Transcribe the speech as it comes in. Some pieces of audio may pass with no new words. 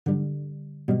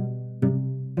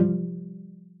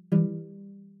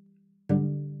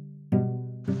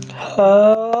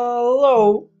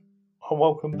Hello, and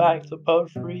welcome back to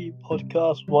Poetry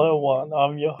Podcast 101.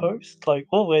 I'm your host, like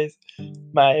always,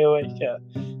 Mario Aker.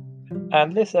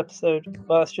 And this episode,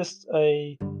 it's just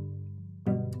a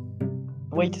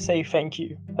way to say thank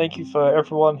you. Thank you for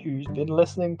everyone who's been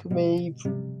listening to me.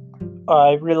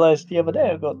 I realized the other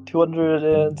day I got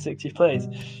 260 plays,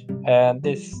 and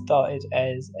this started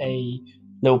as a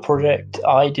little project.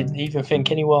 I didn't even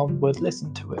think anyone would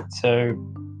listen to it, so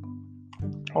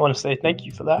I want to say thank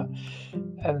you for that,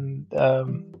 and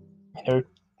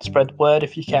spread the word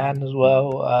if you can as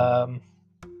well.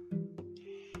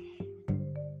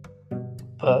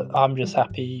 But I'm just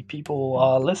happy people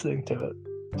are listening to it.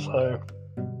 So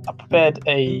I prepared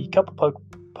a couple of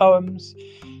poems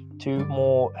to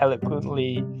more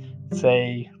eloquently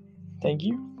say thank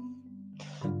you,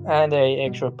 and a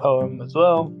extra poem as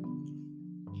well.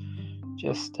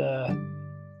 Just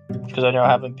because I know I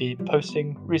haven't been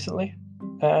posting recently,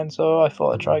 and so I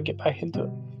thought I'd try and get back into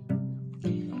it.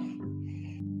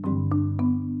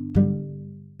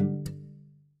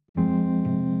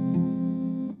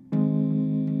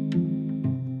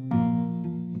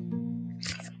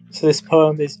 So this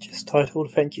poem is just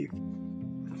titled Thank You.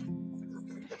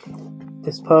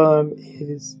 This poem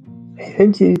is a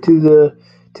thank you to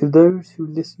those who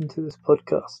listen to this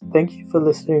podcast. Thank you for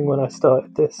listening when I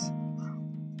started this.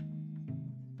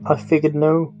 I figured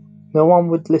no one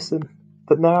would listen,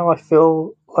 but now I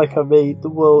feel like I made the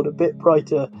world a bit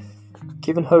brighter,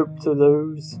 giving hope to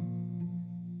those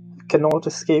who cannot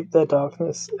escape their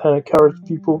darkness, and encourage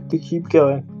people to keep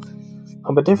going.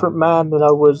 I'm a different man than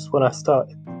I was when I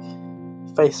started.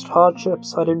 Faced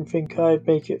hardships I didn't think I'd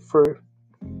make it through.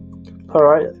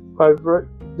 Alright, I wrote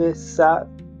this sat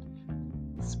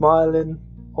smiling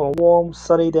on a warm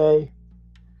sunny day,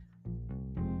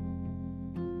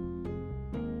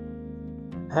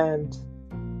 and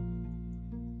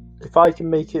if I can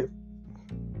make it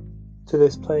to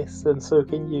this place, then so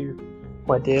can you,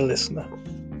 my dear listener.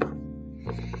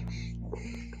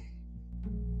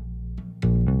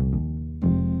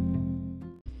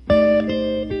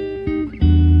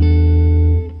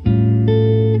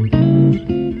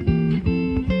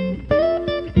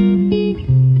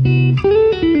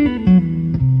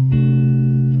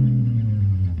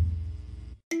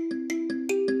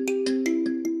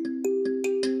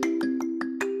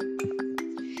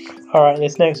 Alright,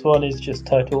 this next one is just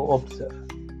titled Observe.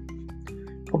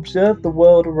 Observe the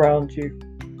world around you.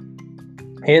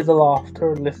 Hear the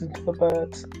laughter and listen to the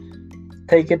birds.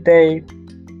 Take a day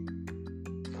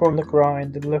from the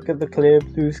grind and look at the clear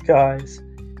blue skies.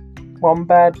 One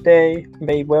bad day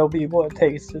may well be what it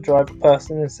takes to drive a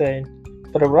person insane,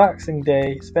 but a relaxing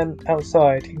day spent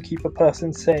outside can keep a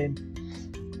person sane.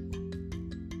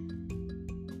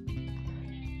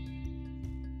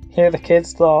 Hear the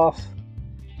kids laugh,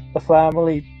 the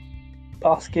family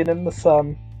basking in the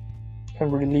sun,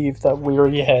 and relieve that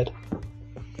weary head.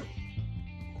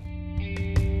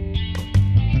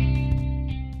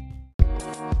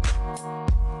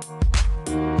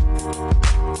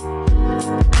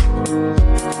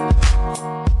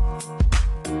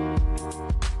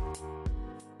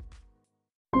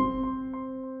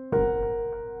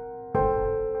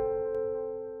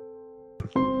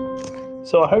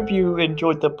 So I hope you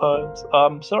enjoyed the poems.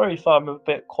 Sorry if I'm a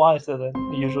bit quieter than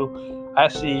usual. I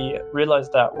actually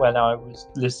realized that when I was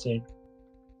listening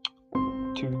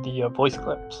to the voice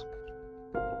clips.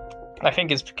 I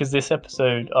think it's because this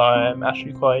episode I'm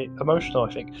actually quite emotional.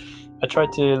 I think I try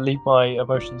to leave my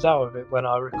emotions out of it when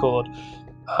I record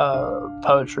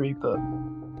poetry, but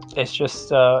it's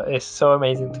just it's so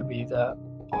amazing to me that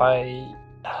I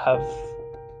have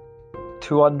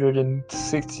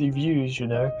 260 views,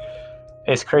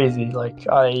 It's crazy.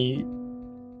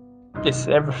 It's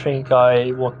everything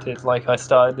I wanted. I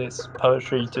started this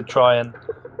poetry to try and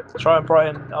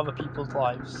brighten other people's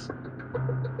lives,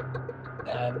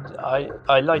 and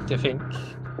I like to think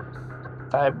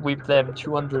that with them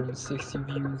 260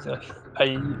 views,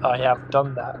 I have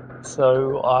done that.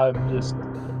 So I'm just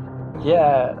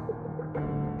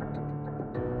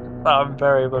I'm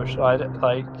very emotional. I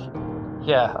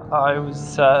was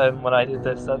certain when I did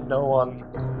this that no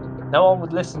one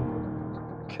would listen,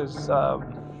 because I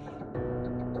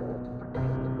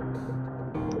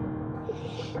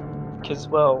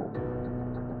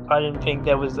didn't think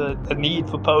there was a need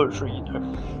for poetry,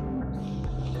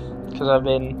 because I've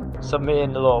been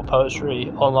submitting a lot of poetry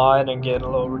online and getting a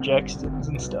lot of rejections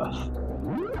and stuff.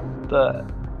 But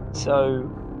for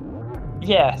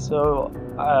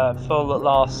the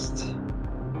last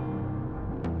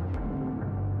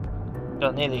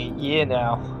nearly a year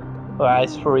now, well,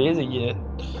 it's 4 years a year,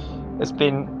 it's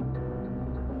been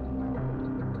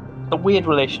a weird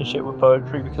relationship with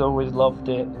poetry because I always loved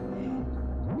it.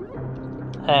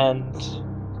 And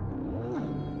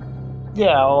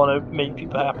yeah, I want to make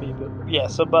people happy, but yeah,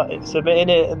 submitting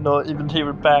it and not even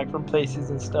hearing back from places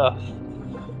and stuff,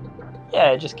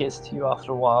 yeah, it just gets to you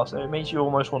after a while, so it makes you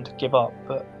almost want to give up.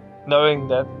 But knowing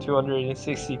that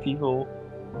 260 people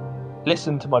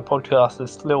listen to my podcast,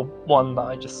 there's still one that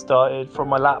I just started from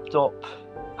my laptop.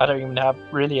 I don't even have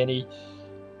really any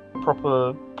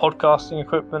proper podcasting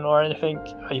equipment or anything.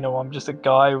 I'm just a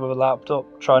guy with a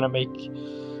laptop trying to make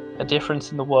a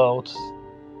difference in the world.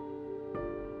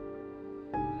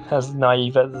 As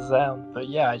naive as it sounds, but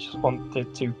yeah, I just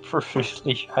wanted to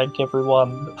profusely thank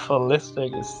everyone for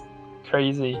listening. It's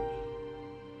crazy,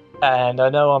 and I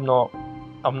know I'm not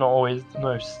always the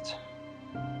most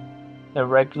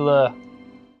regular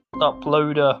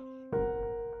uploader,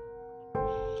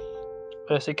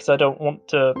 firstly because I don't want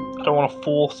to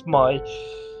force my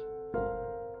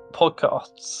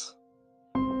podcasts.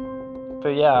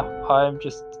 But yeah, I'm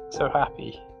just so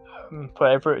happy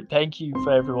thank you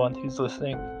for everyone who's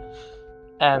listening,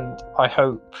 and I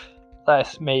hope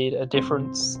that's made a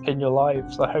difference in your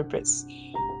lives. I hope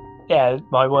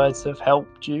my words have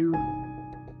helped you.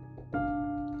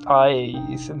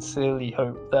 I sincerely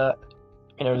hope that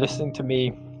listening to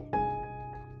me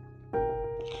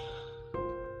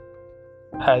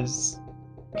has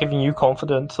given you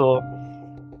confidence or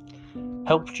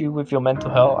helped you with your mental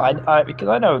health. Because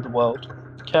I know the world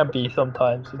can be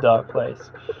sometimes a dark place.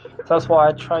 So that's why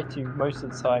I try to most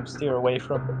of the time steer away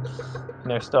from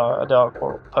dark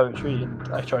poetry, and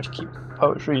I try to keep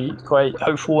poetry quite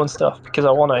hopeful and stuff because I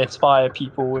want to inspire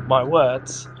people with my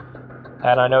words.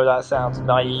 And I know that sounds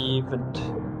naive and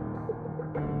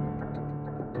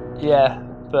yeah,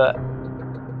 but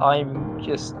I'm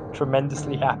just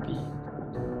tremendously happy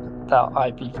that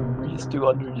I've even reached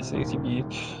 260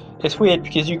 views. It's weird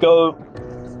because you go.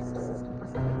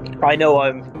 I know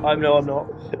I'm not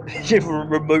even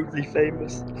remotely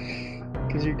famous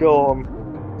because you go on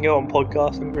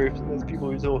podcasting groups and there's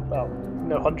people who talk about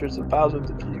hundreds of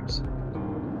thousands of views,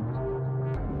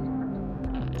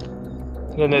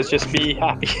 and then there's just me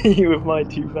happy with my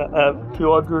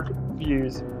 200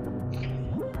 views.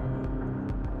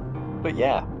 But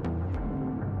yeah,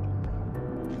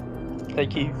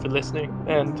 thank you for listening,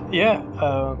 and yeah,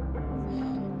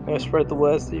 spread the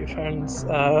words to your friends.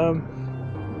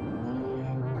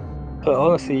 But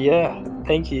honestly, yeah,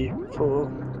 thank you for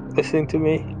listening to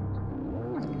me.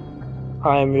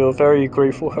 I am your very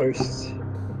grateful host,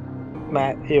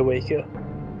 Matthew Earwaker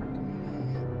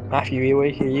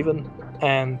even,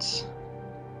 and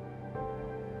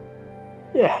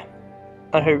yeah,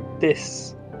 I hope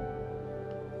this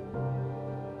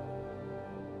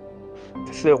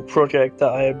little project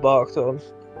that I embarked on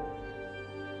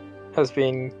has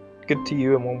been good to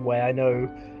you in one way. I know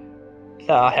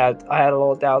that I had a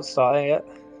lot of doubts starting it,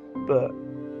 but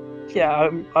yeah,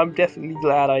 I'm definitely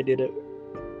glad I did it.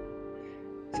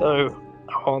 So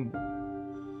I want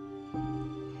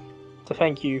to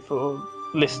thank you for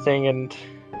listening and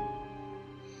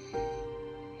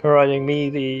providing me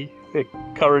the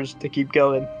courage to keep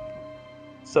going.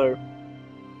 So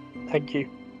thank you.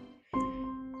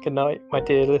 Good night, my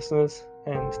dear listeners,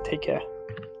 and take care.